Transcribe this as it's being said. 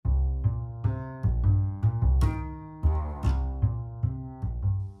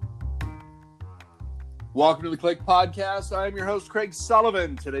Welcome to the Click Podcast. I am your host, Craig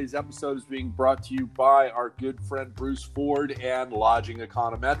Sullivan. Today's episode is being brought to you by our good friend Bruce Ford and Lodging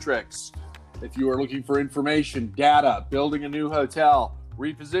Econometrics. If you are looking for information, data, building a new hotel,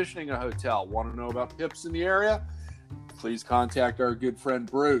 repositioning a hotel, want to know about PIPs in the area, please contact our good friend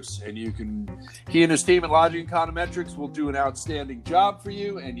Bruce. And he and his team at Lodging Econometrics will do an outstanding job for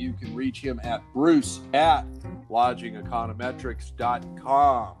you. And you can reach him at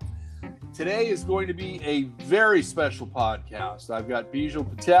bruce@lodgingeconometrics.com. Today is going to be a very special podcast. I've got Bijal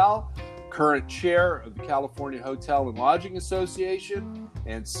Patel, current chair of the California Hotel and Lodging Association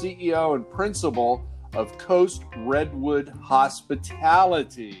and CEO and principal of Coast Redwood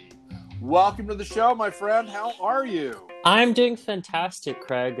Hospitality. Welcome to the show, my friend. How are you? I'm doing fantastic,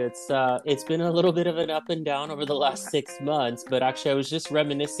 Craig. It's been a little bit of an up and down over the last 6 months, but actually I was just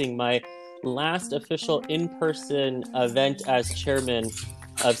reminiscing my last official in-person event as chairman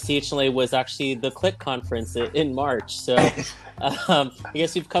of CH&LA was actually the Click conference in March. So I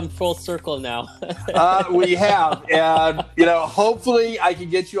guess we've come full circle now. We have. And, hopefully I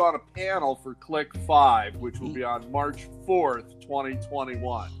can get you on a panel for Click 5, which will be on March 4th,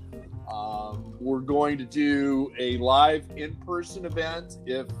 2021. We're going to do a live in-person event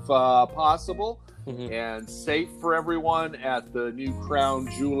if possible, and safe for everyone at the new crown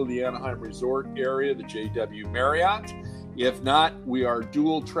jewel of the Anaheim Resort area, the JW Marriott. If not, we are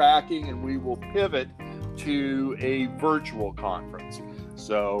dual tracking and we will pivot to a virtual conference.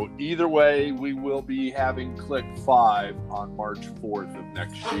 So either way, we will be having Click 5 on March 4th of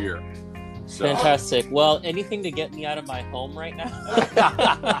next year. So. Fantastic. Well, anything to get me out of my home right now.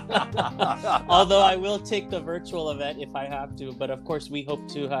 Although I will take the virtual event if I have to. But of course, we hope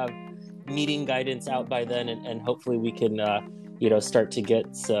to have meeting guidance out by then, and hopefully we can start to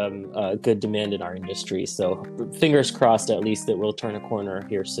get some good demand in our industry. So fingers crossed, at least, that we'll turn a corner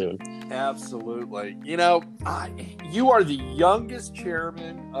here soon. Absolutely. You are the youngest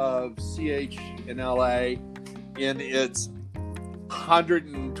chairman of CH&LA in its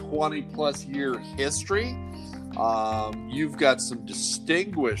 120 plus year history. You've got some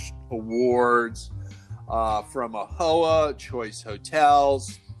distinguished awards from AHOA, Choice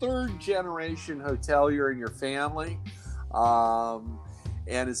Hotels, third generation hotelier in your family. And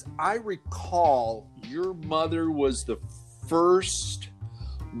as I recall, your mother was the first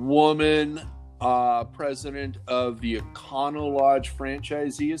woman president of the Econo Lodge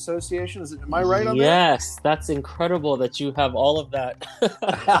Franchisee Association. Am I right on that? Yes, that's incredible that you have all of that.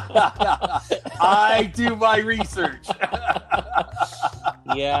 I do my research.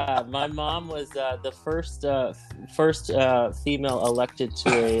 Yeah, my mom was the first female elected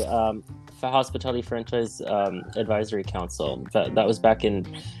to a hospitality franchise advisory council. That was back in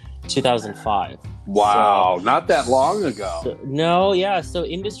 2005. Wow, so, not that long ago. So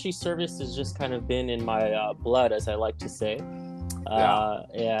industry service has just kind of been in my blood, as I like to say.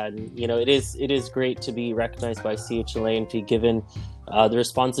 And it is great to be recognized by CH&LA and to be given the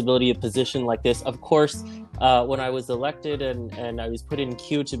responsibility of a position like this. Of course, when I was elected and I was put in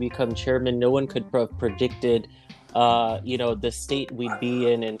queue to become chairman, no one could have predicted the state we'd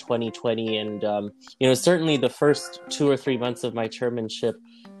be in 2020. And, certainly the first 2 or 3 months of my chairmanship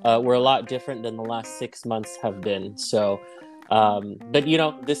were a lot different than the last 6 months have been. So, but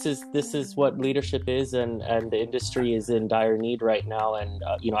this is what leadership is, and the industry is in dire need right now. And,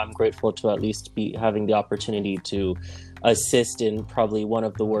 I'm grateful to at least be having the opportunity to assist in probably one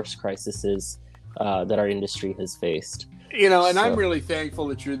of the worst crises that our industry has faced. And I'm really thankful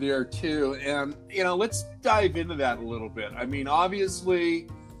that you're there too. And, let's dive into that a little bit. I mean, obviously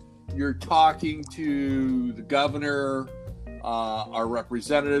you're talking to the governor, our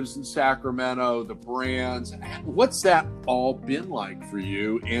representatives in Sacramento, the brands. What's that all been like for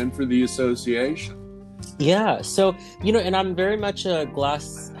you and for the association? Yeah. So, and I'm very much a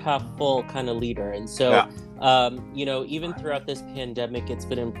glass half full kind of leader. And so, even throughout this pandemic, it's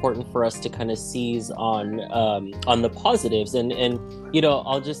been important for us to kind of seize on the positives. And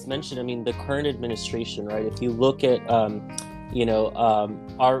I'll just mention, the current administration, right? If you look at,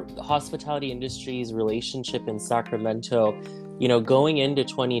 our hospitality industry's relationship in Sacramento, going into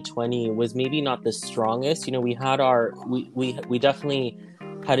 2020 was maybe not the strongest. We had we definitely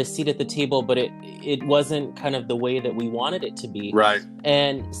had a seat at the table, but it wasn't kind of the way that we wanted it to be. Right.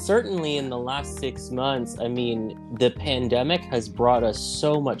 And certainly in the last 6 months, the pandemic has brought us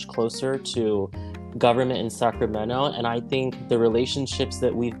so much closer to government in Sacramento. And I think the relationships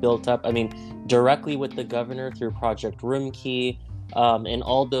that we've built up, directly with the governor through Project Room Key, and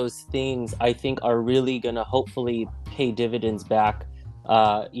all those things, I think are really going to hopefully pay dividends back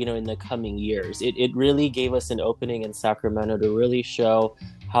in the coming years. It really gave us an opening in Sacramento to really show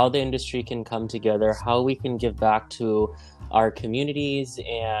how the industry can come together, how we can give back to our communities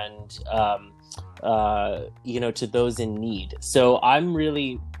and, to those in need. So I'm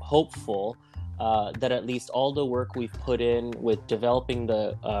really hopeful that at least all the work we've put in with developing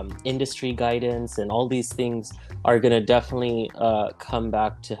the industry guidance and all these things are going to definitely come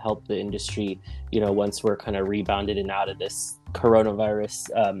back to help the industry, once we're kind of rebounded and out of this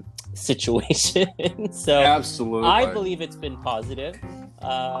coronavirus situation. So absolutely, I believe it's been positive.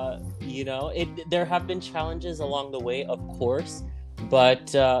 There have been challenges along the way, of course,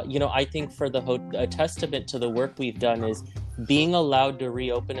 but I think for a testament to the work we've done is being allowed to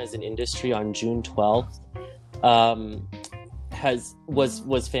reopen as an industry on June 12th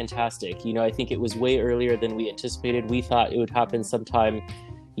was fantastic. I think it was way earlier than we anticipated. We thought it would happen sometime,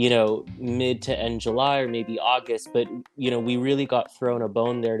 mid to end July or maybe August, but we really got thrown a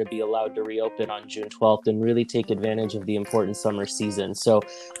bone there to be allowed to reopen on June 12th and really take advantage of the important summer season. So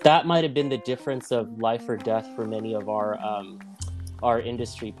that might have been the difference of life or death for many of our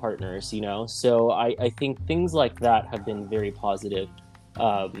industry partners, so I think things like that have been very positive,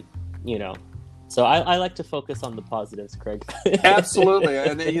 so I like to focus on the positives, Craig. Absolutely.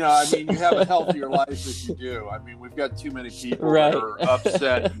 And you have a healthier life if you do. We've got too many people that are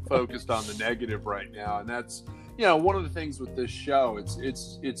upset and focused on the negative right now, and that's one of the things with this show. It's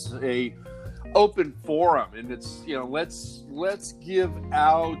a open forum, and it's let's give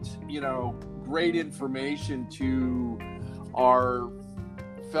out great information to our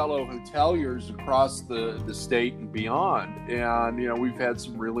fellow hoteliers across the state and beyond. And we've had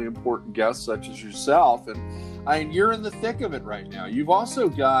some really important guests such as yourself, and you're in the thick of it right now. You've also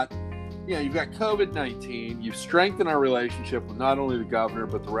got you've got COVID-19. You've strengthened our relationship with not only the governor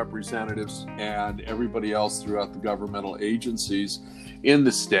but the representatives and everybody else throughout the governmental agencies in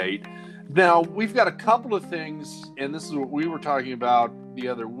the state. Now, we've got a couple of things, and this is what we were talking about the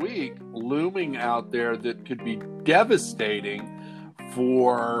other week, looming out there that could be devastating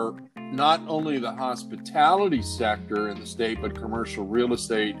for not only the hospitality sector in the state, but commercial real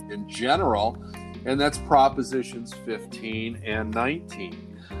estate in general, and that's Propositions 15 and 19.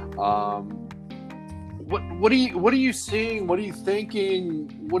 What are you seeing? What are you thinking?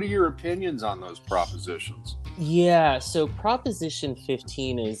 What are your opinions on those propositions? Yeah, so Proposition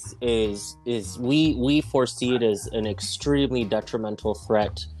 15 is we foresee it as an extremely detrimental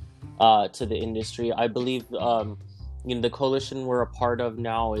threat to the industry. I believe the coalition we're a part of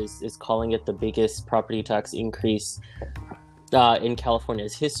now is calling it the biggest property tax increase in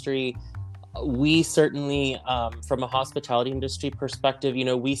California's history. We certainly, from a hospitality industry perspective,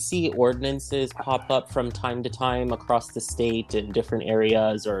 we see ordinances pop up from time to time across the state in different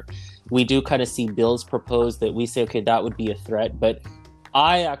areas, or we do kind of see bills proposed that we say, okay, that would be a threat. But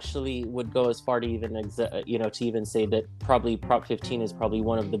I actually would go as far to even, to even say that probably Prop 15 is probably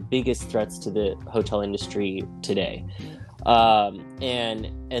one of the biggest threats to the hotel industry today.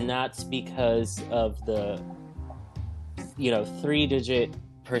 And that's because of the, 3-digit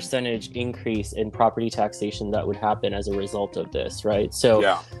percentage increase in property taxation that would happen as a result of this, right? So,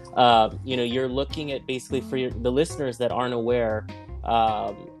 you're looking at basically for the listeners that aren't aware,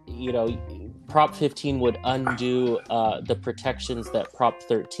 Prop 15 would undo the protections that Prop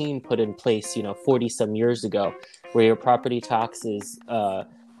 13 put in place, 40 some years ago, where your property tax is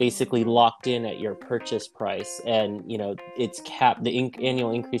basically locked in at your purchase price, and it's capped. The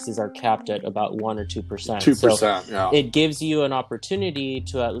annual increases are capped at about 1 or 2%. 2%. So yeah. It gives you an opportunity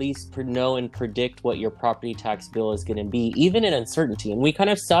to at least know and predict what your property tax bill is going to be, even in uncertainty. And we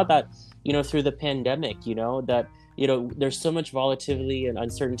kind of saw that, through the pandemic. That there's so much volatility and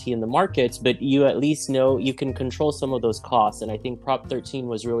uncertainty in the markets, but you at least know you can control some of those costs. And I think Prop 13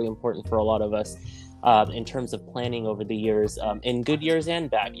 was really important for a lot of us in terms of planning over the years, in good years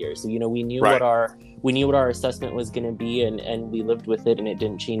and bad years. So, we knew what our assessment was going to be, and we lived with it, and it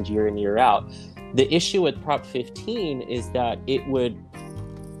didn't change year in, year out. The issue with Prop 15 is that it would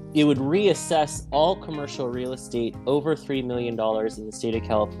reassess all commercial real estate over $3 million in the state of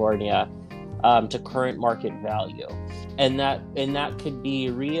California to current market value, and that could be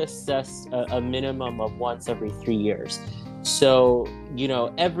reassessed a minimum of once every 3 years. So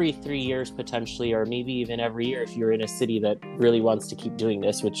every 3 years potentially, or maybe even every year if you're in a city that really wants to keep doing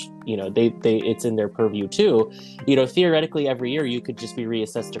this, which they it's in their purview too. Theoretically every year you could just be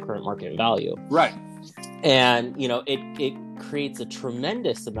reassessed to current market value. Right. And it creates a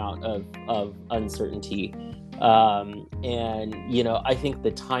tremendous amount of uncertainty. And I think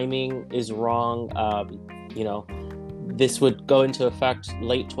the timing is wrong. this would go into effect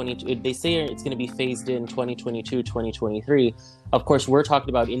late 20. They say it's going to be phased in 2022, 2023. Of course, we're talking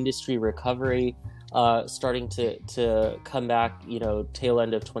about industry recovery starting to come back, tail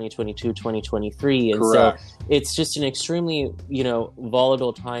end of 2022, 2023. And Correct. so it's just an extremely,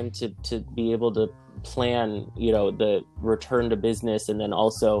 volatile time to be able to plan, the return to business, and then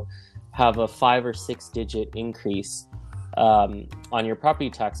also have a 5 or 6 digit increase on your property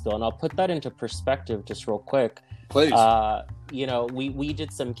tax bill. And I'll put that into perspective just real quick. Please. We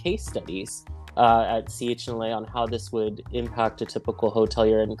did some case studies at CH&LA on how this would impact a typical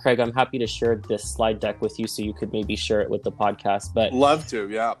hotelier. And Craig, I'm happy to share this slide deck with you so you could maybe share it with the podcast. But love to,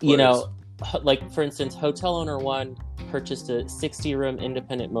 yeah. Please. Like for instance, hotel owner one purchased a 60-room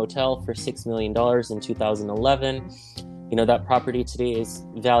independent motel for $6 million in 2011. That property today is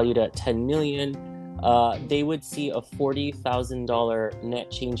valued at $10 million. They would see a $40,000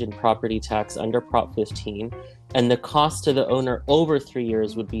 net change in property tax under Prop 15, and the cost to the owner over 3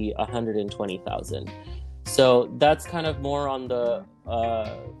 years would be $120,000. So that's kind of more on the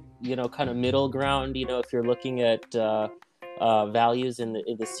kind of middle ground. If you're looking at values in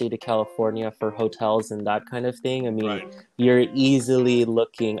the state of California for hotels and that kind of thing, I mean, right. You're easily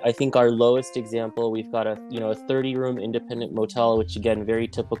looking. I think our lowest example, we've got a 30-room independent motel, which again, very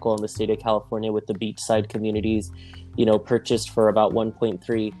typical in the state of California with the beachside communities, purchased for about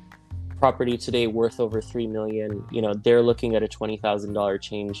 1.3. Property today worth over $3 million. They're looking at a $20,000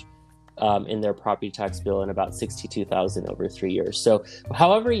 change in their property tax bill and about $62,000 over 3 years. So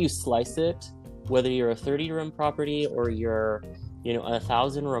however you slice it, whether you're a 30-room property or you're, a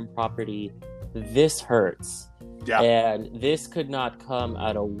 1,000-room property, this hurts. Yeah. And this could not come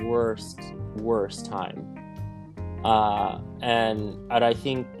at a worse time. And I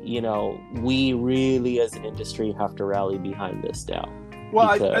think, we really as an industry have to rally behind this now. Well,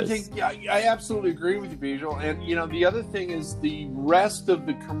 I think I absolutely agree with you, Bijal. And, the other thing is the rest of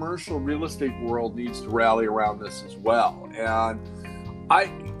the commercial real estate world needs to rally around this as well. And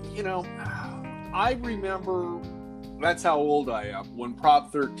I remember, that's how old I am, when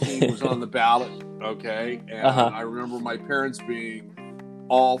Prop 13 was on the ballot, okay? And I remember my parents being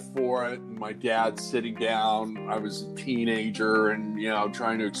all for it, and my dad sitting down. I was a teenager and,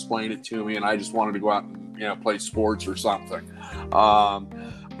 trying to explain it to me, and I just wanted to go out and, play sports or something.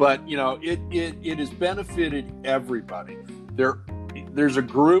 But, it has benefited everybody. There's a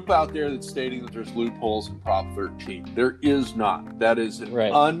group out there that's stating that there's loopholes in Prop 13. There is not. That is an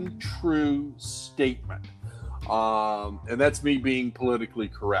untrue statement. And that's me being politically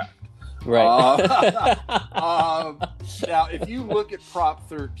correct. Right. Now, if you look at Prop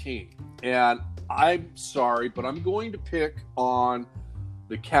 13, and I'm sorry, but I'm going to pick on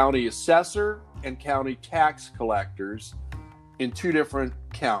the county assessor and county tax collectors in 2 different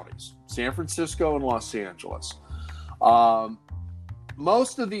counties, San Francisco and Los Angeles.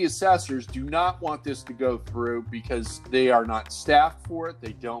 Most of the assessors do not want this to go through because they are not staffed for it.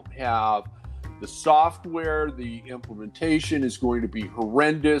 They don't have the software. The implementation is going to be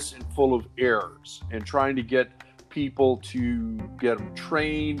horrendous and full of errors. And trying to get people to get them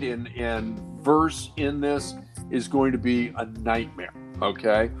trained and verse in this is going to be a nightmare.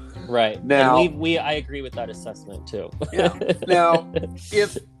 Okay. Right. Now, and I agree with that assessment too. Yeah. Now,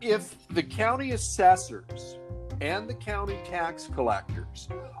 if the county assessors and the county tax collectors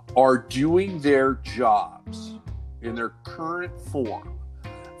are doing their jobs in their current form,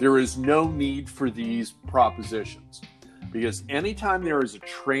 there is no need for these propositions, because anytime there is a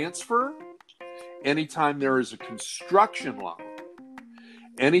transfer, anytime there is a construction loan,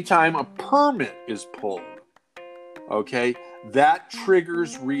 anytime a permit is pulled, okay, that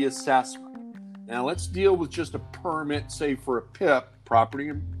triggers reassessment. Now let's deal with just a permit, say for a PIP, property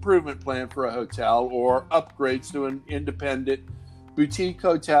improvement plan for a hotel, or upgrades to an independent boutique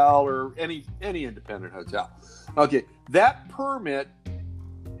hotel or any independent hotel. Okay, that permit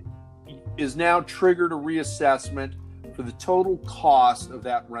is now triggered a reassessment for the total cost of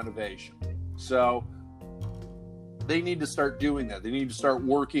that renovation. So they need to start doing that. They need to start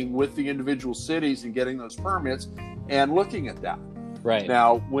working with the individual cities and getting those permits and looking at that. Right.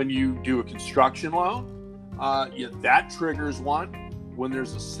 Now, when you do a construction loan, that triggers one. When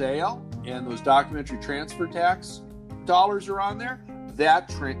there's a sale and those documentary transfer tax dollars are on there, that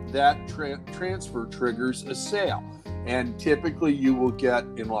transfer triggers a sale. And typically you will get,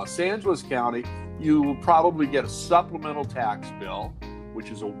 in Los Angeles County, you will probably get a supplemental tax bill, which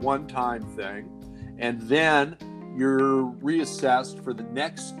is a one-time thing. And then you're reassessed for the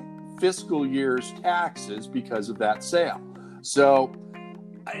next fiscal year's taxes because of that sale. So,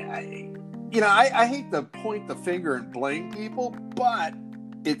 I hate to point the finger and blame people, but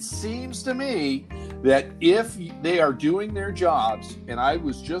it seems to me that if they are doing their jobs, and I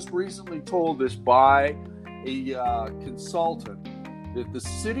was just recently told this by a consultant, that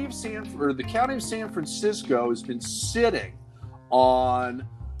the county of San Francisco has been sitting on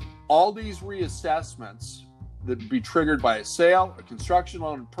all these reassessments that would be triggered by a sale, a construction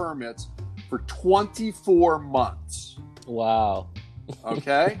loan, and permits for 24 months. Wow.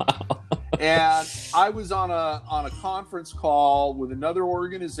 Okay. Wow. And I was on a conference call with another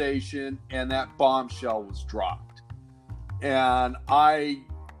organization, and that bombshell was dropped, and I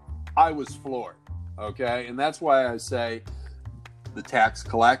was floored. Okay, and that's why I say the tax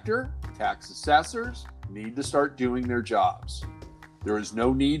collector, tax assessors need to start doing their jobs. There is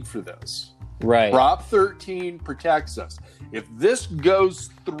no need for this. Right. Prop 13 protects us. If this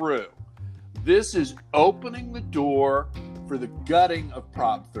goes through, this is opening the door for the gutting of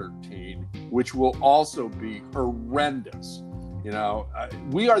Prop 13, which will also be horrendous. You know,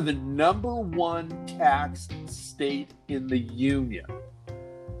 we are the number one taxed state in the union.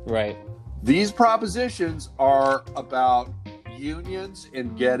 Right. These propositions are about unions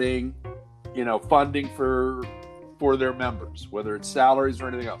and getting, funding for their members, whether it's salaries or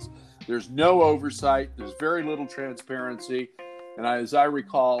anything else. There's no oversight. There's very little transparency. And as I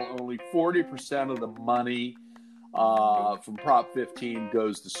recall, only 40% of the money from Prop 15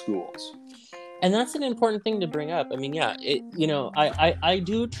 goes to schools. And that's an important thing to bring up. I mean, yeah, I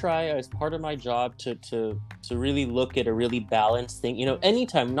do try as part of my job to really look at a really balanced thing.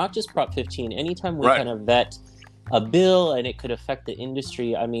 Anytime, not just Prop 15, anytime we kind of vet a bill and it could affect the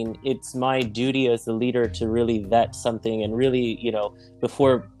industry, I mean, it's my duty as the leader to really vet something and really,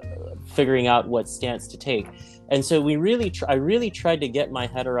 before figuring out what stance to take. And so I really tried to get my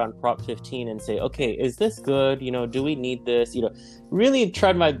head around Prop 15 and say, okay, is this good? Do we need this? Really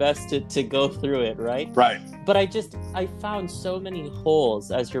tried my best to go through it, right? Right. But I found so many holes,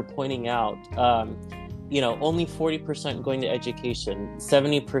 as you're pointing out. Only 40% going to education,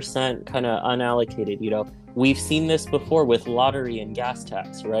 70% kind of unallocated. We've seen this before with lottery and gas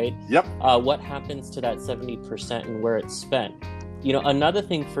tax, right? Yep. What happens to that 70% and where it's spent? Another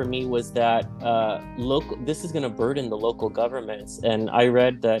thing for me was that this is going to burden the local governments. And I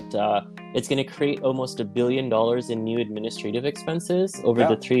read that it's going to create almost $1 billion in new administrative expenses over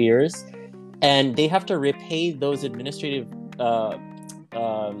the 3 years. And they have to repay those administrative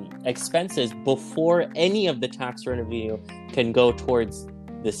expenses before any of the tax revenue can go towards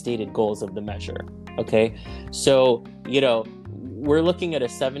the stated goals of the measure. Okay. So, we're looking at a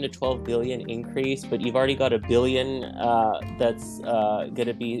 7 to 12 billion increase, but you've already got $1 billion that's going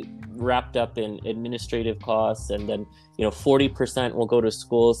to be wrapped up in administrative costs, and then 40% will go to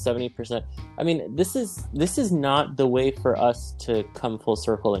schools, 70%. I mean, this is not the way for us to come full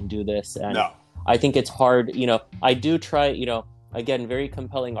circle and do this. And no. I think it's hard. I do try. Again, very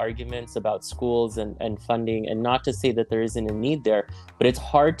compelling arguments about schools and funding, and not to say that there isn't a need there, but it's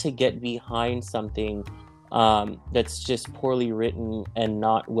hard to get behind something that's just poorly written and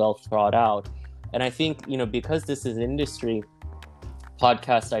not well thought out. And I think, because this is an industry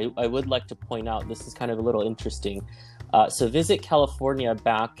podcast, I would like to point out, this is kind of a little interesting. So Visit California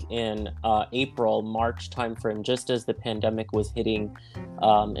back in March timeframe, just as the pandemic was hitting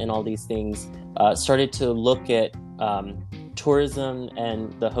and all these things, started to look at tourism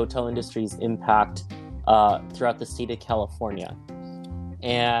and the hotel industry's impact throughout the state of California.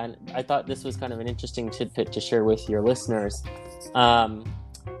 And I thought this was kind of an interesting tidbit to share with your listeners.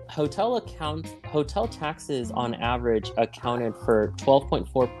 Hotel taxes on average accounted for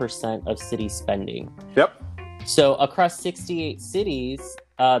 12.4% of city spending. Yep. So across 68 cities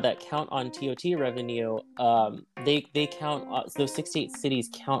that count on TOT revenue, they count, those 68 cities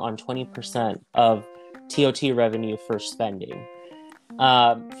count on 20% of TOT revenue for spending.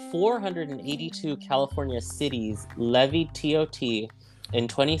 482 California cities levied TOT in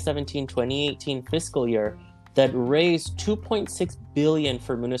 2017-2018 fiscal year that raised $2.6 billion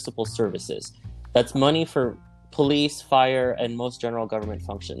for municipal services. That's money for police, fire, and most general government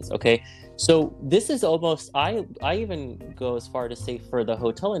functions. Okay, so this is almost, I even go as far to say for the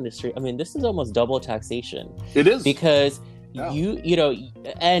hotel industry, I mean, this is almost double taxation. It is, because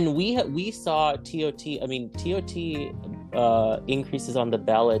and we saw TOT. I mean, TOT increases on the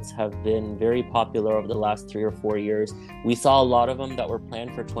ballots have been very popular over the last 3 or 4 years. We saw a lot of them that were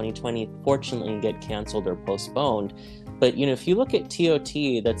planned for 2020, fortunately, get canceled or postponed. But if you look at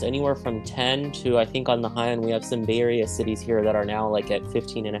TOT, that's anywhere from 10 to, I think on the high end, we have some Bay Area cities here that are now like at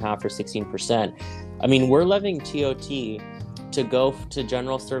 15.5 or 16%. I mean, we're levying TOT to go to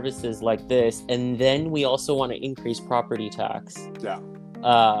general services like this, and then we also want to increase property tax. Yeah.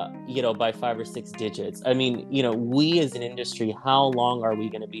 by 5 or 6 digits. I mean, we as an industry, how long are we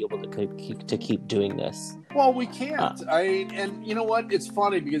going to be able to keep doing this? Well, we can't. And you know what? It's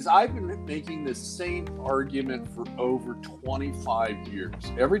funny because I've been making the same argument for over 25 years.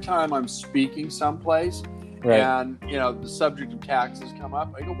 Every time I'm speaking someplace, right, and the subject of taxes come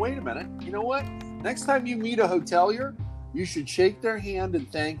up, I go, wait a minute. You know what? Next time you meet a hotelier, you should shake their hand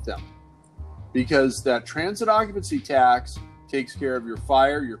and thank them, because that transit occupancy tax takes care of your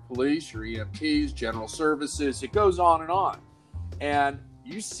fire, your police, your EMTs, general services. It goes on and on. And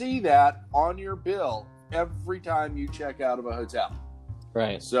you see that on your bill every time you check out of a hotel.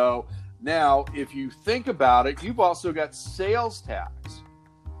 Right. So now, if you think about it, you've also got sales tax.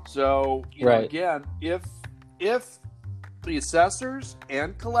 So, right, again, if the assessors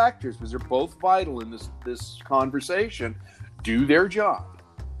and collectors, because they're both vital in this conversation, do their job,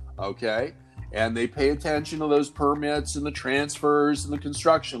 okay, and they pay attention to those permits and the transfers and the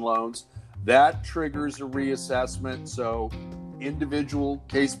construction loans, that triggers a reassessment. So individual,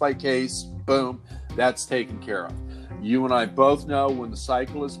 case by case, boom, that's taken care of. You and I both know when the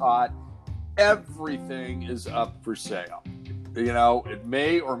cycle is hot, everything is up for sale. It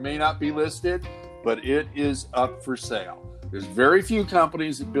may or may not be listed, but it is up for sale. There's very few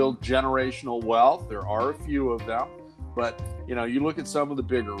companies that build generational wealth. There are a few of them. But, you look at some of the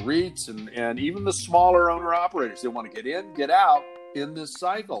bigger REITs and even the smaller owner-operators. They want to get in, get out in this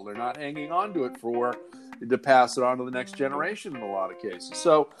cycle. They're not hanging on to it to pass it on to the next generation in a lot of cases.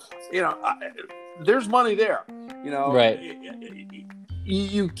 So, there's money there. Right.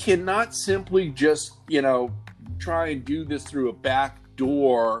 You cannot simply just, try and do this through a back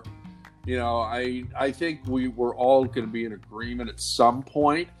door. I think we're all going to be in agreement at some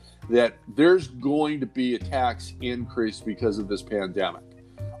point that there's going to be a tax increase because of this pandemic,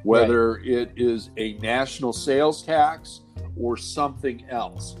 whether right, it is a national sales tax or something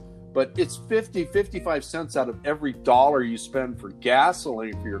else. But it's 55 cents out of every dollar you spend for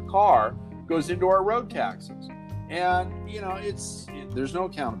gasoline for your car goes into our road taxes. And, there's no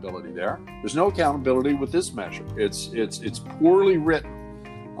accountability there. There's no accountability with this measure. It's poorly written.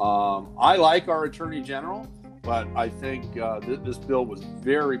 I like our Attorney General, but I think this bill was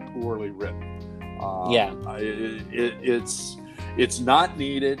very poorly written. It's not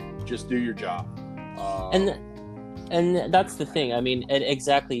needed. Just do your job. And that's the thing. I mean,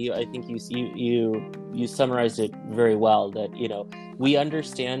 exactly. I think you summarized it very well. That we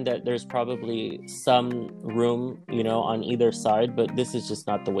understand that there's probably some room on either side, but this is just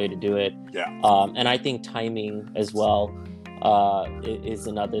not the way to do it. Yeah. And I think timing as well is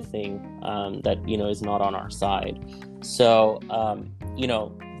another thing that is not on our side. So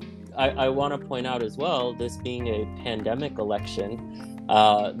I want to point out as well, this being a pandemic election,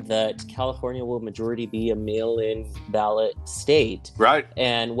 that California will majority be a mail-in ballot state. Right.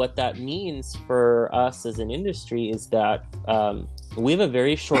 And what that means for us as an industry is that we have a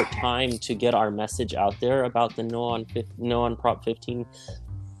very short time to get our message out there about the No on Prop 15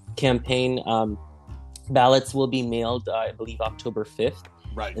 campaign. Ballots will be mailed, I believe, October 5th.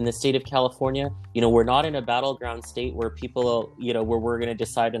 Right. In the state of California. We're not in a battleground state where people, where we're going to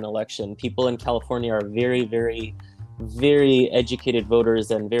decide an election. People in California are very, very, very educated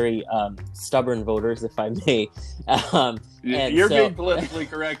voters and very stubborn voters, if I may. You're being politically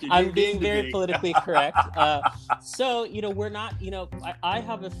correct. I'm being very politically correct. So, we're not, I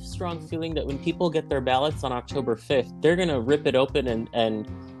have a strong feeling that when people get their ballots on October 5th, they're going to rip it open and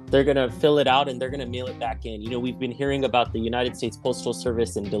they're going to fill it out and they're going to mail it back in. We've been hearing about the United States Postal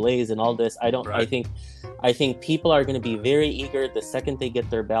Service and delays and all this. Right. I think people are going to be very eager the second they get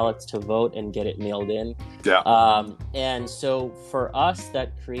their ballots to vote and get it mailed in. Yeah. And so for us,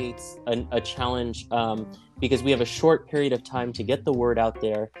 that creates a challenge because we have a short period of time to get the word out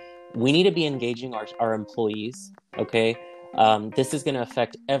there. We need to be engaging our employees. Okay. This is going to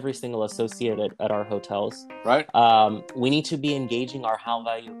affect every single associate at our hotels. Right. We need to be engaging our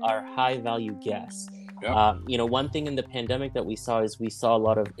high value guests. Yeah. One thing in the pandemic that we saw a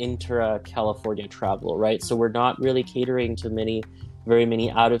lot of intra-California travel, right? So we're not really catering to very many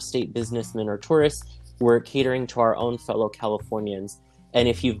out-of-state businessmen or tourists. We're catering to our own fellow Californians. And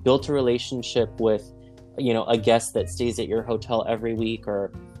if you've built a relationship with, a guest that stays at your hotel every week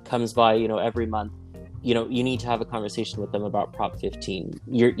or comes by, every month, you need to have a conversation with them about Prop 15.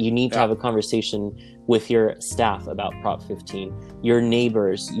 You need to have a conversation with your staff about Prop 15, your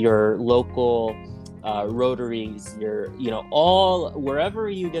neighbors, your local Rotaries, wherever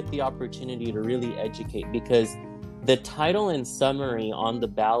you get the opportunity to really educate, because the title and summary on the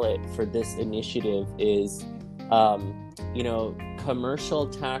ballot for this initiative is commercial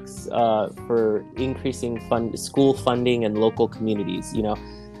tax for increasing school funding and local communities.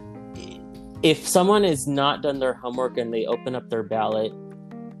 If someone has not done their homework and they open up their ballot,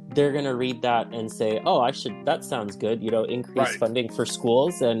 they're going to read that and say, oh, that sounds good, increase funding for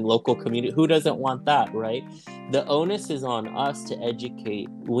schools and local community. Who doesn't want that, right? The onus is on us to educate.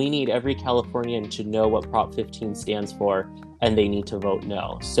 We need every Californian to know what Prop 15 stands for, and they need to vote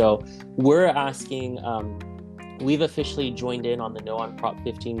no. So we're asking, we've officially joined in on the No on Prop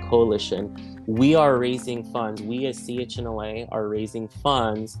 15 coalition. We are raising funds. We as CH&LA are raising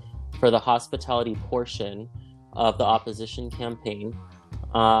funds for the hospitality portion of the opposition campaign.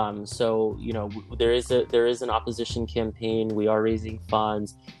 So there is an opposition campaign. We are raising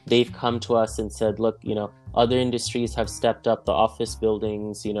funds. They've come to us and said, look, other industries have stepped up, the office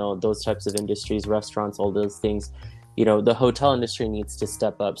buildings, those types of industries, restaurants, all those things. The hotel industry needs to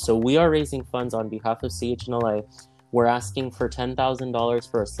step up. So we are raising funds on behalf of CH&LA. We're asking for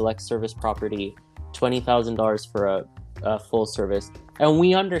 $10,000 for a select service property, $20,000 for a full service. And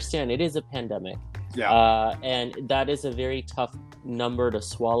we understand it is a pandemic. Yeah. And that is a very tough number to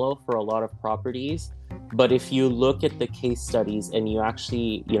swallow for a lot of properties. But if you look at the case studies and you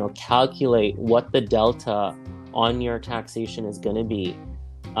actually, calculate what the delta on your taxation is going to be,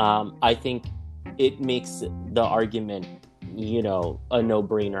 I think it makes the argument, a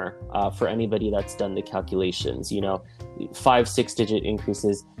no-brainer for anybody that's done the calculations. 5-6 digit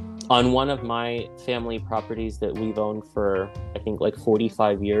increases. On one of my family properties that we've owned for, I think, like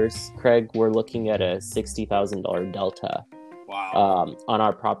 45 years, Craig, we're looking at a $60,000 delta. Wow. On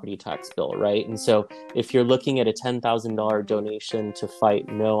our property tax bill, right? And so if you're looking at a $10,000 donation to fight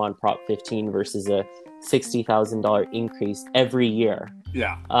no on Prop 15 versus a $60,000 increase every year, the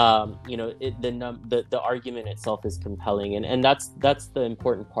argument itself is compelling, and that's the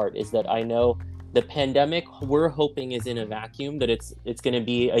important part, is that I know the pandemic, we're hoping, is in a vacuum, that it's going to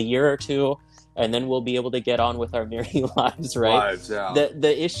be a year or two, and then we'll be able to get on with our merry lives, right?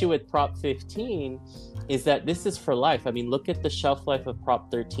 The issue with Prop 15 is that this is for life. I mean, look at the shelf life of Prop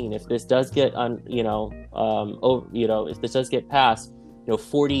 13. If this does get if this does get passed,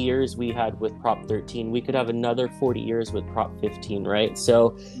 40 years we had with Prop 13, we could have another 40 years with Prop 15, right?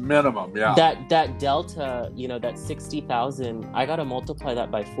 So minimum, yeah. That delta, that 60,000, I got to multiply that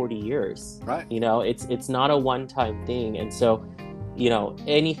by 40 years. Right. It's not a one-time thing. And so,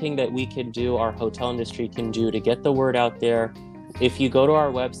 anything that we can do, our hotel industry can do to get the word out there. If you go to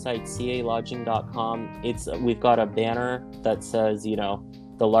our website, calodging.com, we've got a banner that says,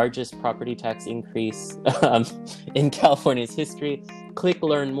 the largest property tax increase in California's history. Click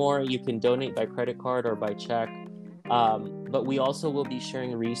learn more. You can donate by credit card or by check. But we also will be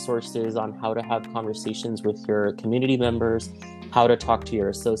sharing resources on how to have conversations with your community members, how to talk to your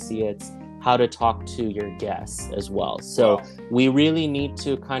associates, how to talk to your guests as well. So we really need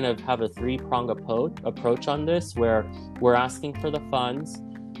to kind of have a three-pronged approach on this, where we're asking for the funds.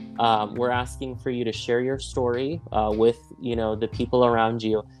 We're asking for you to share your story with, the people around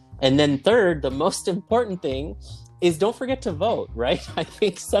you. And then third, the most important thing is don't forget to vote, right? I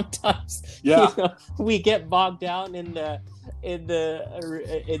think sometimes we get bogged down in the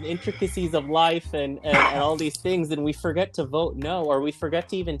intricacies of life and all these things, and we forget to vote no, or we forget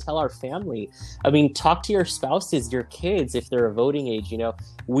to even tell our family. I mean, talk to your spouses, your kids, if they're a voting age.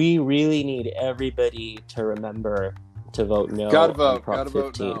 We really need everybody to remember to vote no. Gotta vote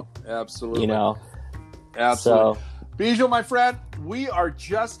no. Absolutely. Absolutely. So, Bijal, my friend, we are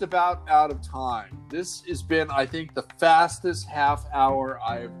just about out of time. This has been, I think, the fastest half hour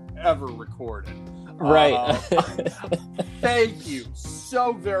I've ever recorded. Right. Thank you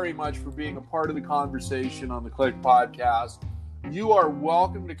so very much for being a part of the conversation on the Click Podcast. You are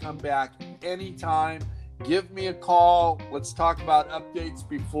welcome to come back anytime. Give me a call. Let's talk about updates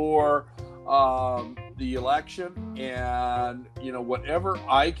before the election, and whatever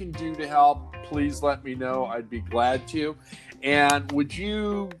I can do to help, please let me know. I'd be glad to. And would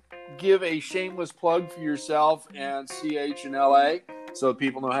you give a shameless plug for yourself and CH&LA so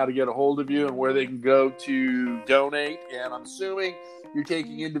people know how to get a hold of you and where they can go to donate? And I'm assuming you're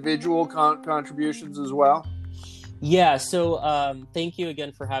taking individual contributions as well. Yeah, so thank you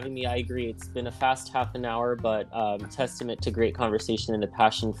again for having me. I agree. It's been a fast half an hour, but testament to great conversation and the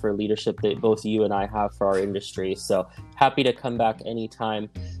passion for leadership that both you and I have for our industry. So happy to come back anytime.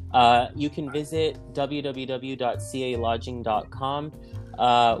 You can visit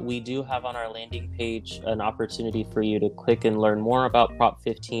www.calodging.com. We do have on our landing page an opportunity for you to click and learn more about Prop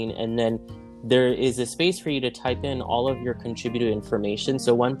 15. And then there is a space for you to type in all of your contributed information.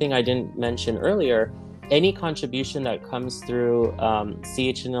 So one thing I didn't mention earlier any contribution that comes through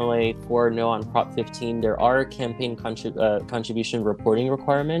CH&LA for No on Prop 15, there are campaign contribution reporting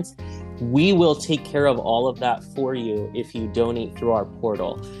requirements. We will take care of all of that for you if you donate through our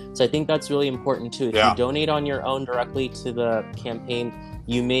portal. So I think that's really important too. If you donate on your own directly to the campaign,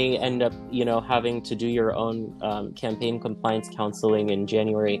 you may end up, having to do your own campaign compliance counseling in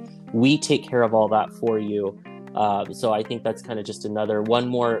January. We take care of all that for you. So I think that's kind of just one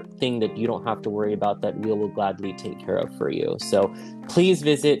more thing that you don't have to worry about that we will gladly take care of for you. So please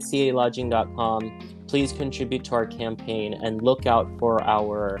visit calodging.com. Please contribute to our campaign and look out for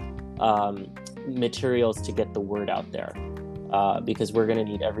our materials to get the word out there, because we're going to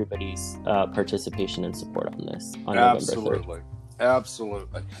need everybody's participation and support on this on November 3rd.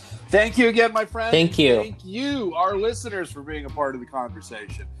 Absolutely. Thank you again, my friend. Thank you. Thank you, our listeners, for being a part of the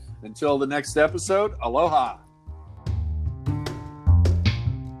conversation. Until the next episode, aloha.